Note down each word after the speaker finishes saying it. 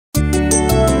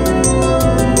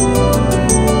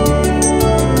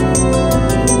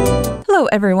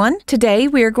everyone. Today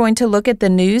we are going to look at the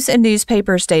News and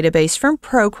Newspapers database from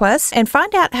Proquest and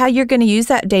find out how you're going to use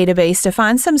that database to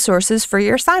find some sources for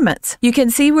your assignments. You can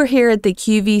see we're here at the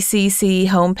QVCC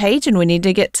homepage and we need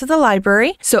to get to the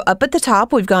library. So up at the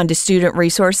top we've gone to Student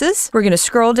Resources. We're going to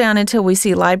scroll down until we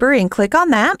see Library and click on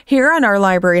that. Here on our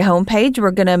library homepage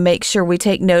we're going to make sure we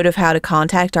take note of how to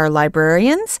contact our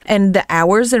librarians and the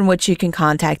hours in which you can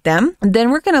contact them. And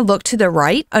then we're going to look to the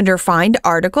right under Find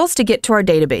Articles to get to our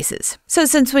databases. So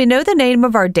since we know the name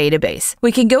of our database,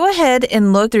 we can go ahead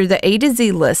and look through the A to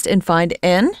Z list and find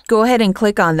N. Go ahead and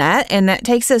click on that, and that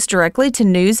takes us directly to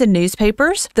News and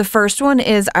Newspapers. The first one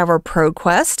is our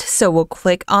Proquest, so we'll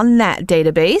click on that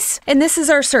database, and this is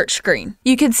our search screen.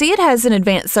 You can see it has an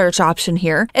advanced search option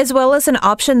here, as well as an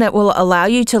option that will allow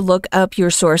you to look up your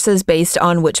sources based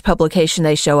on which publication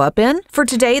they show up in. For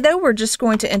today, though, we're just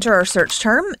going to enter our search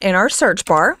term in our search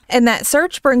bar, and that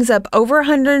search brings up over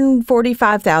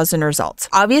 145,000 results.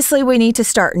 Obviously, we need to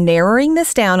start narrowing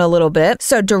this down a little bit.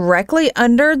 So directly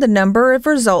under the number of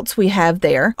results we have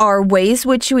there are ways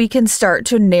which we can start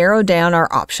to narrow down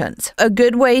our options. A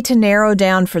good way to narrow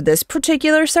down for this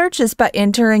particular search is by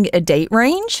entering a date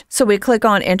range. So we click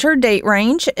on Enter Date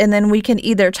Range, and then we can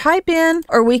either type in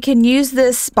or we can use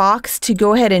this box to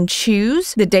go ahead and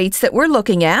choose the dates that we're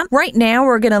looking at. Right now,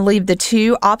 we're going to leave the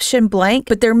to option blank,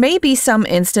 but there may be some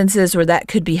instances where that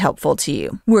could be helpful to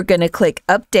you. We're going to click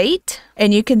Update,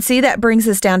 and you can see that brings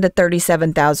us down to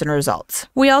 37,000 results.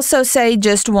 We also say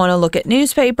just want to look at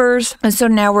newspapers, and so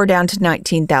now we're down to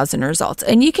 19,000 results.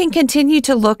 And you can continue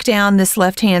to look down this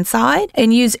left-hand side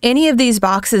and use any of these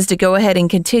boxes to go ahead and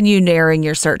continue narrowing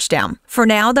your search down. For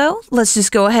now, though, let's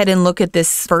just go ahead and look at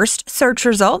this first search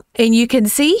result. And you can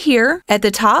see here at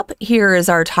the top, here is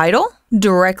our title.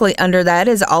 Directly under that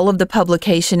is all of the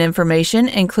publication information,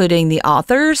 including the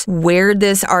authors, where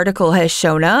this article has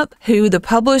shown up, who the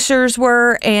publishers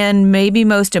were, and maybe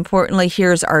most importantly,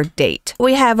 here's our date.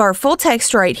 We have our full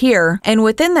text right here, and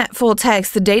within that full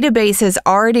text, the database has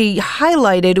already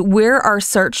highlighted where our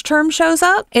search term shows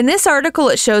up. In this article,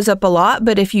 it shows up a lot,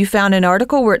 but if you found an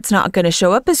article where it's not going to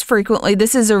show up as frequently,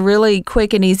 this is a really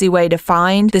quick and easy way to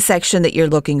find the section that you're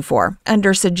looking for.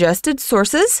 Under Suggested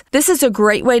Sources, this is a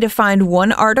great way to find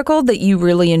one article that you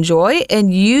really enjoy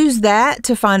and use that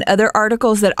to find other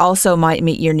articles that also might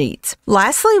meet your needs.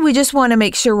 Lastly, we just want to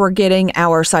make sure we're getting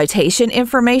our citation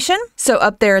information. So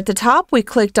up there at the top, we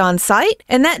clicked on Cite,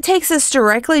 and that takes us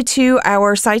directly to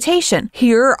our citation.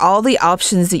 Here are all the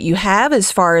options that you have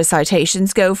as far as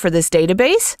citations go for this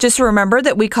database. Just remember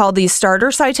that we call these starter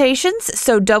citations,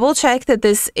 so double check that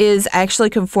this is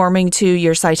actually conforming to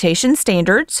your citation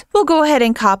standards. We'll go ahead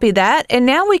and copy that, and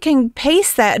now we can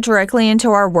paste that directly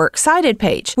into our Works Cited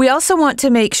page. We also want to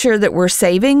make sure that we're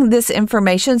saving this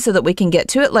information so that we can get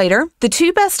to it later. The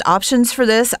two best options for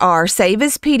this are save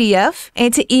as PDF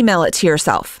and to email it to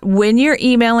yourself. When you're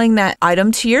emailing that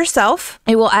item to yourself,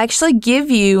 it will actually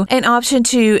give you an option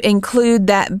to include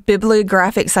that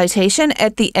bibliographic citation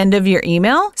at the end of your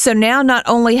email. So now not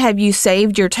only have you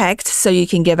saved your text so you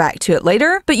can get back to it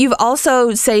later, but you've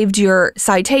also saved your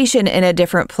citation in a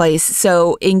different place.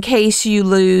 So in case you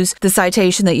lose the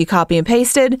citation that you copy and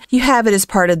pasted, you have it as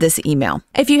part of this email.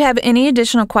 If you have any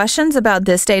additional questions about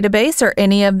this database or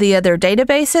any of the other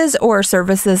databases or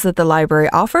services that the library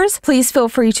offers, please feel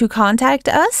free to contact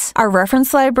us. Our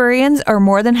reference librarians are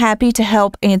more than happy to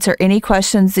help answer any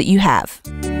questions that you have.